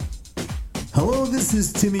Hello, this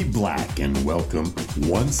is Timmy Black, and welcome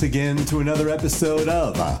once again to another episode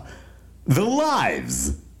of The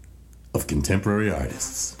Lives of Contemporary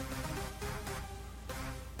Artists.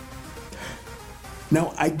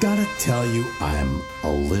 Now, I gotta tell you, I'm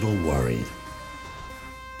a little worried.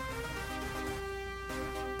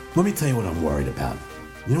 Let me tell you what I'm worried about.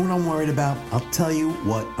 You know what I'm worried about? I'll tell you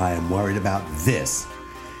what I am worried about. This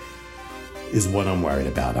is what I'm worried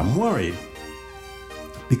about. I'm worried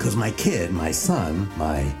because my kid, my son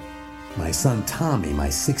Tommy, my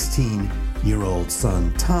 16-year-old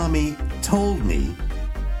son Tommy, told me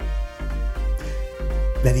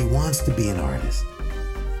that he wants to be an artist.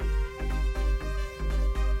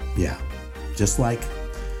 Yeah, just like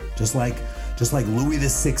Louis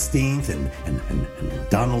XVI and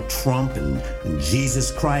Donald Trump and Jesus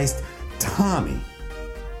Christ, Tommy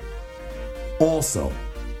also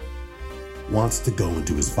wants to go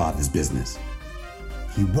into his father's business.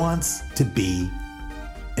 He wants to be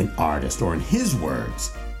an artist, or in his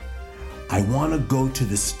words, I want to go to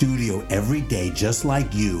the studio every day just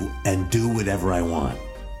like you and do whatever I want.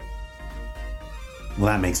 Well,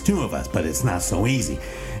 that makes two of us, but it's not so easy.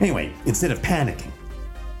 Anyway, instead of panicking,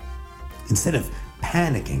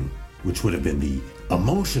 which would have been the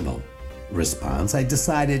emotional response, I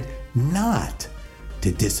decided not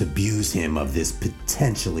to disabuse him of this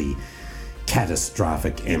potentially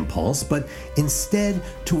catastrophic impulse, but instead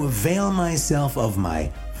to avail myself of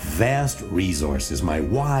my vast resources, my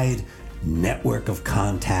wide network of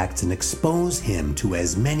contacts, and expose him to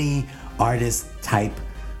as many artist-type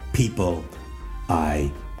people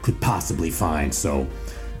I could possibly find. So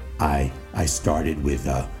I started with,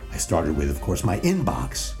 of course, my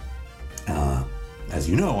inbox. As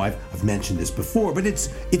you know, I've mentioned this before, but it's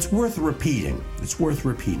worth repeating. It's worth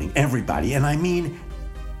repeating. Everybody, and I mean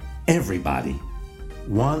everybody,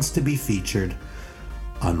 wants to be featured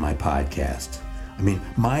on my podcast. I mean,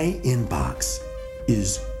 my inbox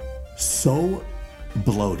is so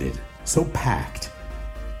bloated, so packed.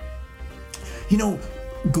 You know,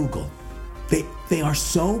 Google, they are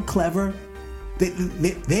so clever.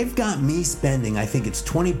 They've got me spending, I think it's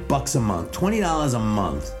 $20 a month, $20 a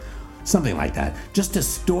month, something like that, just to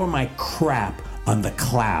store my crap on the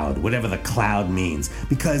cloud, whatever the cloud means,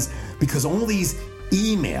 because all these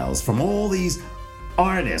emails from all these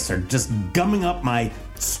artists are just gumming up my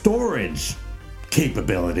storage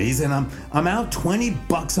capabilities, and I'm out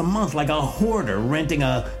 $20 a month like a hoarder renting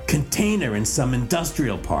a container in some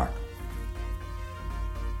industrial park.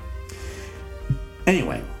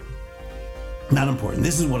 Anyway, not important.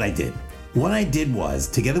 This is what I did. What I did was,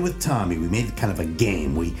 together with Tommy, we made kind of a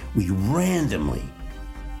game. We randomly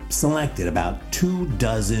selected about 24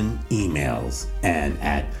 emails, and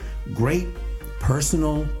at great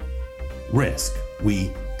personal risk, we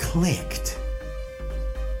clicked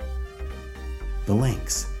the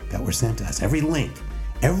links that were sent to us. Every link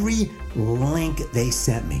they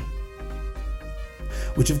sent me,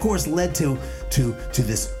 which of course led to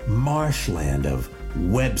this marshland of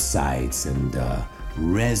websites and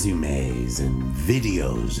resumes and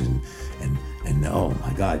videos and oh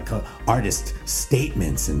my God, artist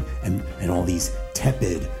statements and all these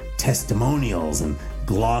tepid testimonials and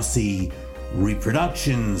glossy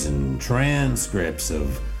reproductions and transcripts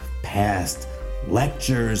of past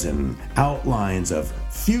lectures and outlines of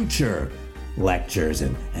future lectures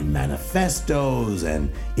and manifestos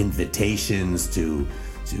and invitations to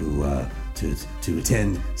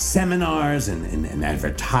attend seminars and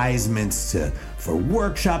advertisements for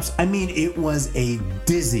workshops. I mean, it was a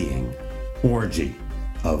dizzying orgy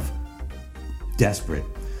of desperate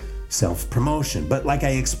self-promotion. But like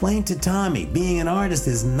I explained to Tommy, being an artist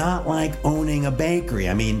is not like owning a bakery.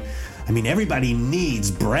 I mean, everybody needs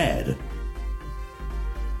bread.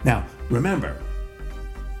 Now, remember,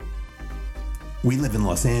 we live in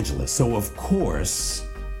Los Angeles, so of course,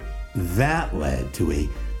 that led to a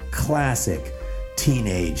classic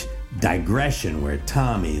teenage digression where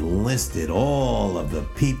Tommy listed all of the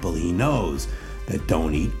people he knows that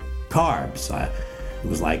don't eat carbs. It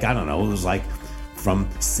was like from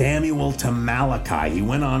Samuel to Malachi. He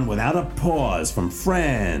went on without a pause, from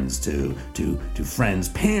friends to friends'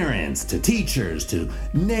 parents, to teachers, to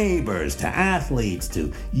neighbors, to athletes,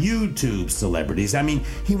 to YouTube celebrities. I mean,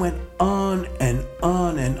 he went on and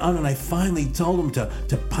on and on, and I finally told him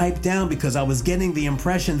to pipe down, because I was getting the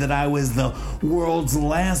impression that I was the world's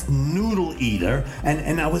last noodle eater,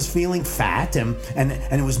 and I was feeling fat, and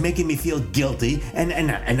it was making me feel guilty, and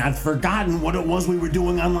I'd forgotten what it was we were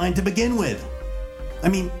doing online to begin with. I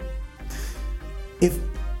mean,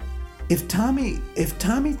 if Tommy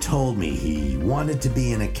told me he wanted to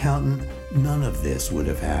be an accountant, none of this would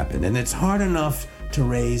have happened. And it's hard enough to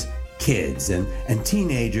raise kids and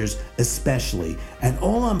teenagers especially. And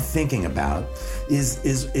all I'm thinking about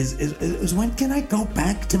is when can I go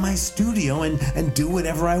back to my studio and do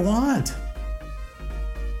whatever I want?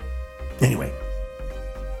 Anyway,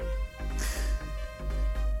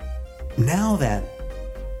 now that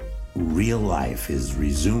real life is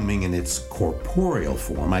resuming in its corporeal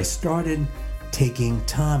form, I started taking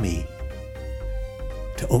Tommy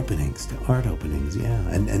to openings, to art openings,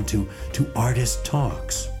 and to artist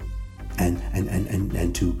talks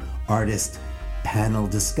and to artist panel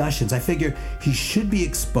discussions. I figure he should be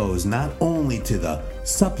exposed not only to the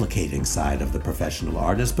supplicating side of the professional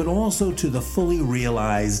artist, but also to the fully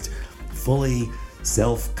realized, fully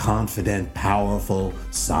self-confident, powerful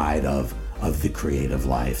side of the creative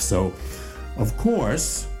life. So, of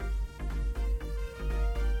course,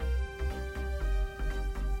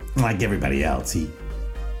 like everybody else, he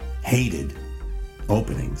hated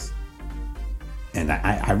openings. And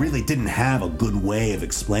I really didn't have a good way of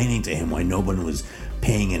explaining to him why no one was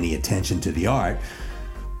paying any attention to the art.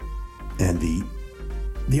 And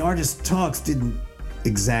the artist talks didn't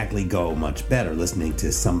exactly go much better, listening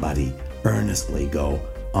to somebody earnestly go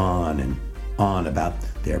on and on about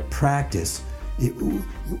their practice. It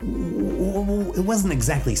wasn't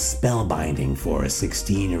exactly spellbinding for a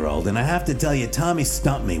 16-year-old. And I have to tell you, Tommy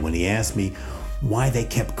stumped me when he asked me why they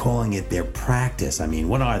kept calling it their practice. I mean,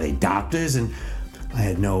 what are they, doctors? And I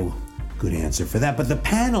had no good answer for that. But the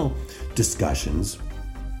panel discussions,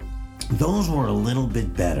 those were a little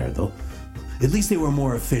bit better, though. At least they were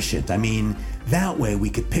more efficient. I mean, that way we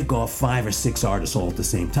could pick off 5 or 6 artists all at the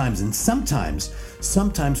same time. And sometimes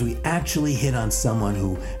we actually hit on someone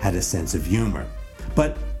who had a sense of humor.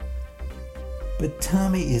 But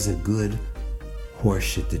Tommy is a good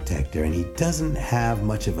horseshit detector, and he doesn't have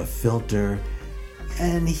much of a filter,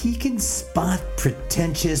 and he can spot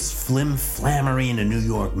pretentious flim-flammery in a New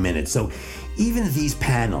York minute. So even these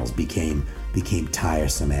panels became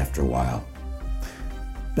tiresome after a while.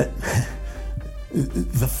 But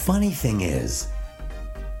the funny thing is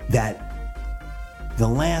that the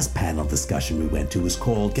last panel discussion we went to was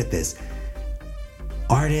called, get this,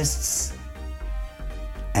 Artists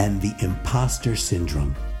and the Imposter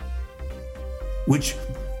Syndrome, which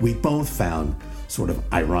we both found sort of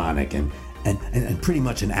ironic and pretty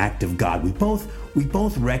much an act of God. We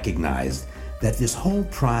both recognized that this whole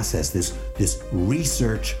process, this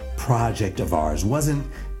research project of ours, wasn't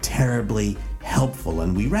terribly helpful,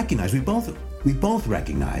 and we both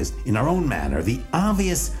recognized in our own manner the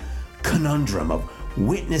obvious conundrum of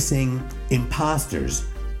witnessing imposters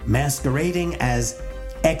masquerading as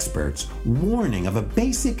experts, warning of a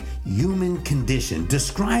basic human condition,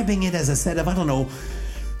 describing it as a set of,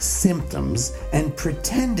 symptoms, and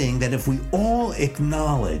pretending that if we all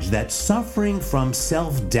acknowledge that suffering from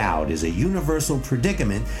self-doubt is a universal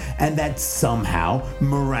predicament, and that somehow,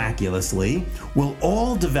 miraculously, we'll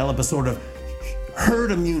all develop a sort of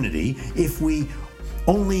herd immunity if we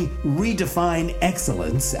only redefine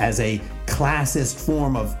excellence as a classist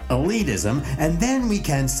form of elitism, and then we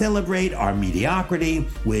can celebrate our mediocrity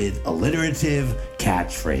with alliterative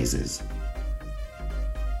catchphrases.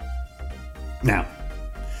 Now,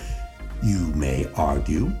 you may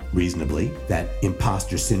argue, reasonably, that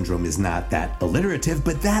imposter syndrome is not that alliterative,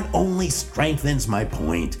 but that only strengthens my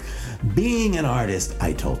point. Being an artist,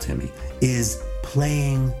 I told Timmy, is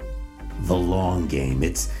playing the long game.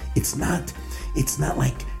 It's not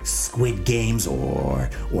like Squid Games or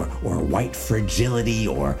white fragility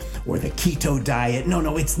or the keto diet.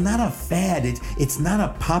 No, it's not a fad. It's not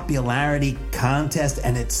a popularity contest,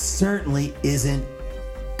 and it certainly isn't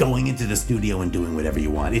going into the studio and doing whatever you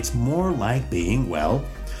want. It's more like being,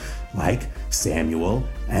 like Samuel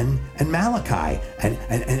and Malachi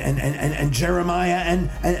and Jeremiah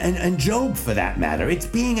and Job, for that matter. It's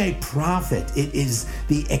being a prophet. It is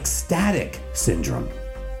the ecstatic syndrome.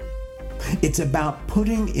 It's about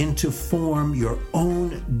putting into form your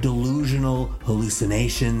own delusional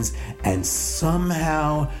hallucinations and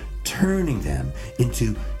somehow turning them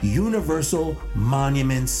into universal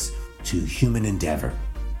monuments to human endeavor.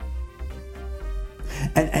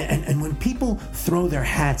 And when people throw their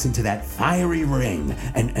hats into that fiery ring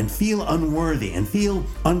and feel unworthy and feel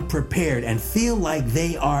unprepared and feel like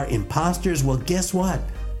they are imposters, well, guess what?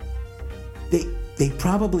 They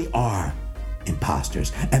probably are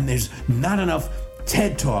imposters. And there's not enough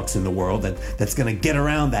TED Talks in the world that's going to get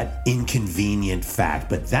around that inconvenient fact.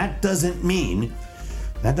 But that doesn't mean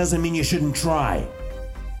you shouldn't try.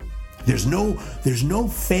 There's no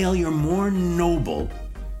failure more noble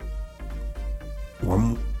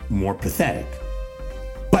or more pathetic.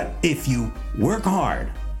 But if you work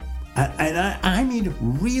hard, I mean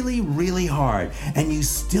really, really hard, and you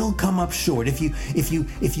still come up short, if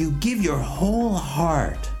you give your whole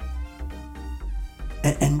heart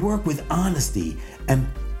and work with honesty and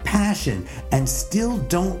passion and still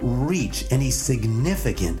don't reach any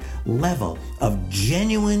significant level of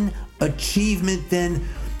genuine achievement, then,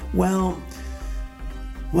 well,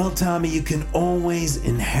 Tommy, you can always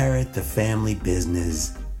inherit the family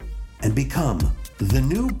business and become the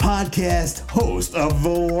new podcast host of The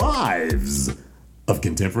Lives of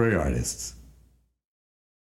Contemporary Artists.